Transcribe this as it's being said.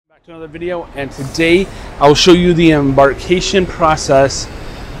Back to another video, and today I'll show you the embarkation process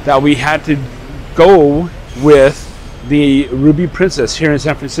that we had to go with the Ruby Princess here in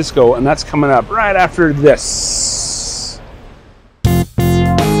San Francisco, and that's coming up right after this. Hey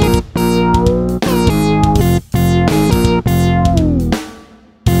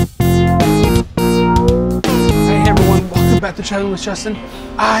everyone, welcome back to Traveling with Justin.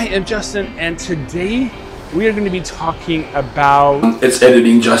 I am Justin, and today we are going to be talking about... It's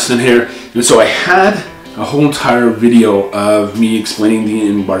editing Justin here. And so I had a whole entire video of me explaining the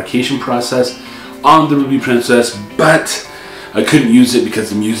embarkation process on the Ruby Princess, but I couldn't use it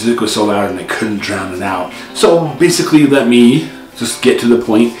because the music was so loud and I couldn't drown it out. So basically let me just get to the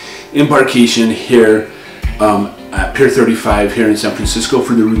point. Embarkation here at Pier 35 here in San Francisco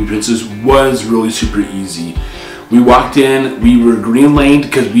for the Ruby Princess was really super easy. We walked in, we were green laned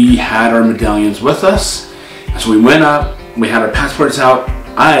because we had our medallions with us. So we went up, we had our passports out.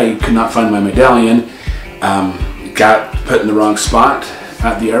 I could not find my medallion. Got put in the wrong spot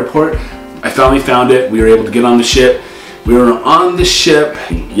at the airport. I finally found it. We were able to get on the ship. We were on the ship,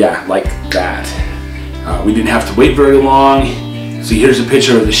 yeah, like that. We didn't have to wait very long. So here's a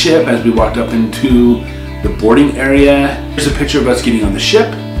picture of the ship as we walked up into the boarding area. Here's a picture of us getting on the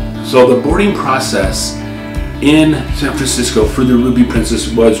ship. So the boarding process in San Francisco for the Ruby Princess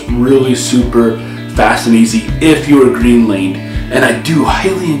was really super fast and easy if you are green laned, and I do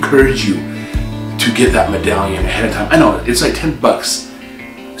highly encourage you to get that medallion ahead of time. I know it's like 10 bucks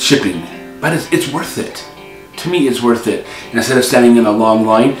shipping, but it's worth it. To me, it's worth it instead of standing in a long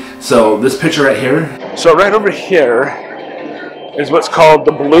line. So this picture right here, so right over here is what's called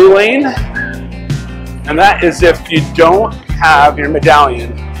the blue lane, and that is if you don't have your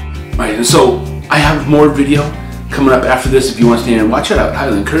medallion. Right, and so I have more video coming up after this. If you want to stay and watch it, I would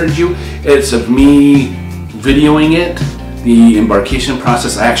highly encourage you. It's of me videoing it, the embarkation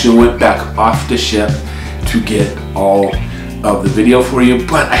process. I actually went back off the ship to get all of the video for you,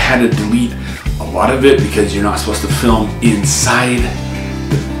 but I had to delete a lot of it because you're not supposed to film inside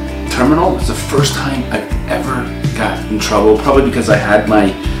the terminal. It's the first time I've ever got in trouble, probably because I had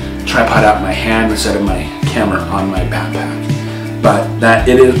my tripod out in my hand instead of my camera on my backpack. But that,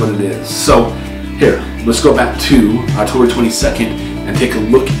 it is what it is. So here, let's go back to October 22nd and take a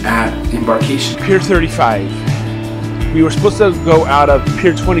look at embarkation. Pier 35. We were supposed to go out of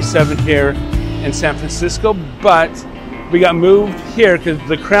Pier 27 here in San Francisco, but we got moved here because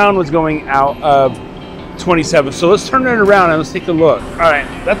the Crown was going out of 27. So let's turn it around and let's take a look. All right,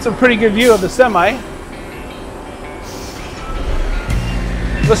 that's a pretty good view of the semi.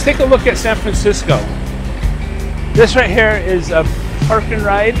 Let's take a look at San Francisco. This right here is a park and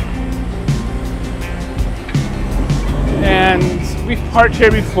ride. And we've parked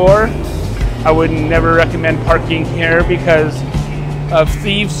here before. I would never recommend parking here because of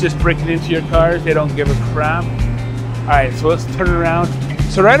thieves just breaking into your cars. They don't give a crap. All right, so let's turn around.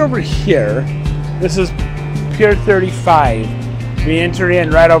 So right over here, this is Pier 35. We enter in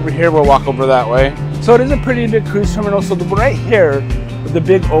right over here. We'll walk over that way. So it is a pretty big cruise terminal. So right here, the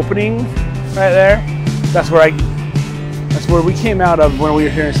big opening right there, that's where we came out of when we were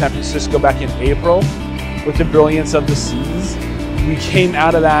here in San Francisco back in April. With the brilliance of the seas. We came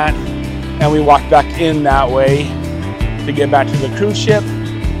out of that and we walked back in that way to get back to the cruise ship.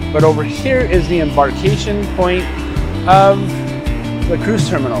 But over here is the embarkation point of the cruise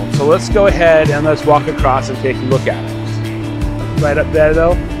terminal. So let's go ahead and let's walk across and take a look at it. Right up there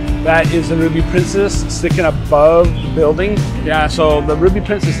though, that is the Ruby Princess sticking above the building. Yeah, so the Ruby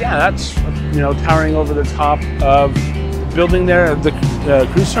Princess, yeah, that's, you know, towering over the top of the building there of the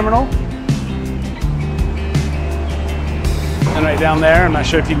cruise terminal. And right down there, I'm not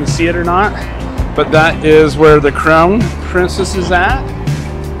sure if you can see it or not, but that is where the Crown Princess is at.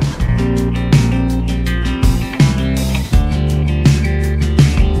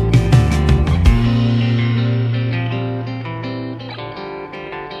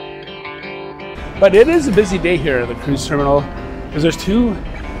 But it is a busy day here at the cruise terminal because there's two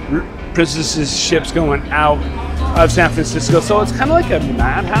Princesses ships going out of San Francisco, so it's kind of like a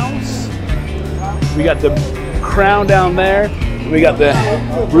madhouse. We got the Crown down there, we got the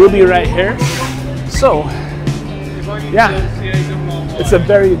Ruby right here. So yeah, it's a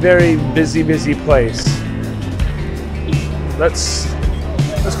very, very busy place. Let's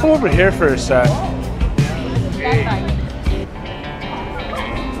go over here for a sec.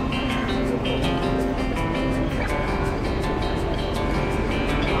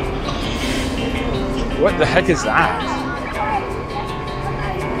 What the heck is that?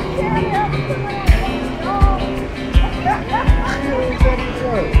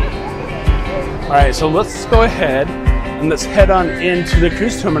 All right, so let's go ahead and let's head on into the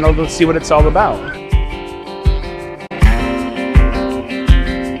cruise terminal to see what it's all about.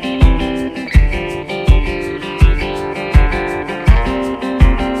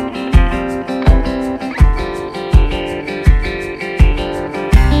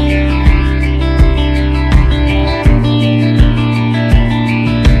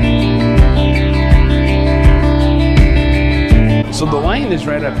 So the line is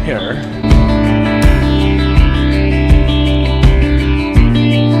right up here.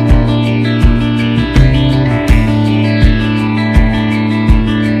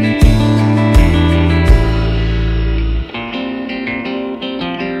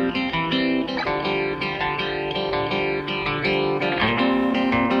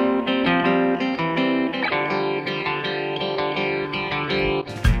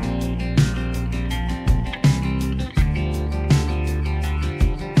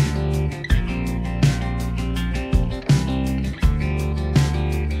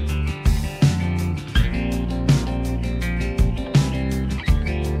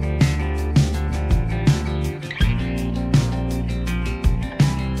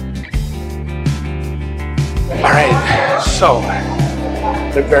 All right, so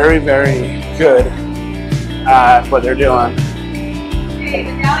they're very, very good at what they're doing. Okay,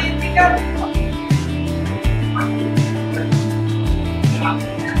 medallion pickup.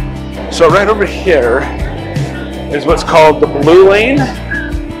 So right over here is what's called the blue lane,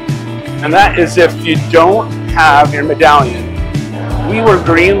 and that is if you don't have your medallion. We were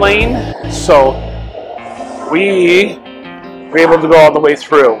green lane, so we were able to go all the way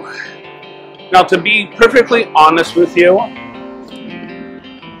through. Now, to be perfectly honest with you,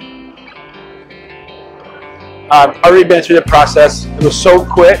 I've already been through the process. It was so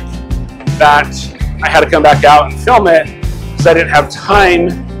quick that I had to come back out and film it because I didn't have time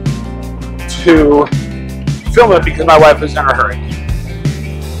to film it because my wife was in a hurry.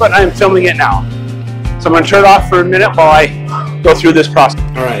 But I'm filming it now. So I'm going to turn it off for a minute while I go through this process.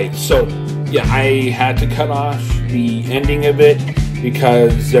 All right, so yeah, I had to cut off the ending of it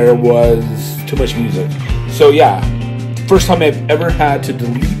because there was too much music. So yeah, first time I've ever had to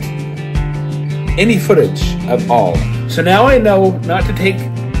delete any footage at all. So now I know not to take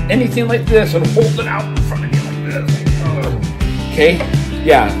anything like this and hold it out in front of you like this. Okay,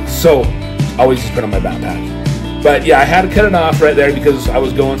 yeah, so always just put it on my backpack. But yeah, I had to cut it off right there because I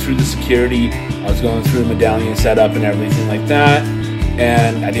was going through the security, I was going through the medallion setup and everything like that,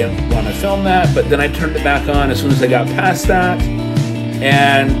 and I didn't want to film that. But then I turned it back on as soon as I got past that,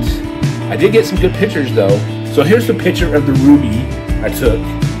 and I did get some good pictures though. So here's the picture of the ruby I took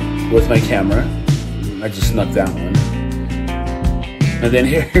with my camera. I just snuck that one. And then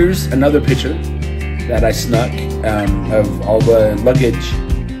here's another picture that I snuck of all the luggage.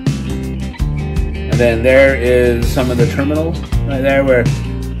 And then there is some of the terminal right there where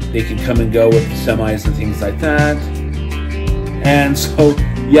they can come and go with the semis and things like that. And so,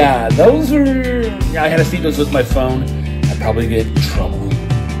 yeah, those are, I had to see those with my phone. I'd probably get in trouble,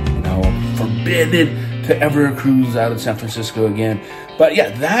 you know, forbidden to ever cruise out of San Francisco again. But yeah,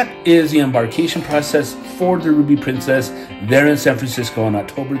 that is the embarkation process for the Ruby Princess there in San Francisco on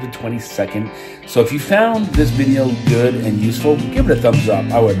October the 22nd. So if you found this video good and useful, give it a thumbs up.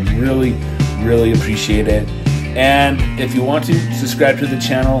 I would really appreciate it. And if you want to subscribe to the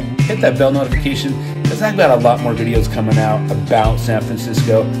channel, hit that bell notification because I've got a lot more videos coming out about San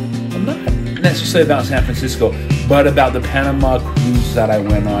Francisco. Well, not necessarily about San Francisco, but about the Panama cruise that I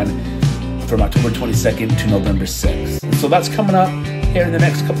went on from October 22nd to November 6th. And so that's coming up here in the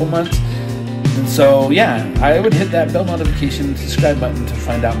next couple months. And so yeah, I would hit that bell notification and subscribe button to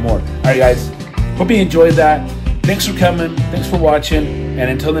find out more. All right, guys, hope you enjoyed that. Thanks for coming. Thanks for watching. And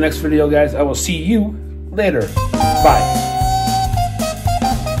until the next video, guys, I will see you later. Bye.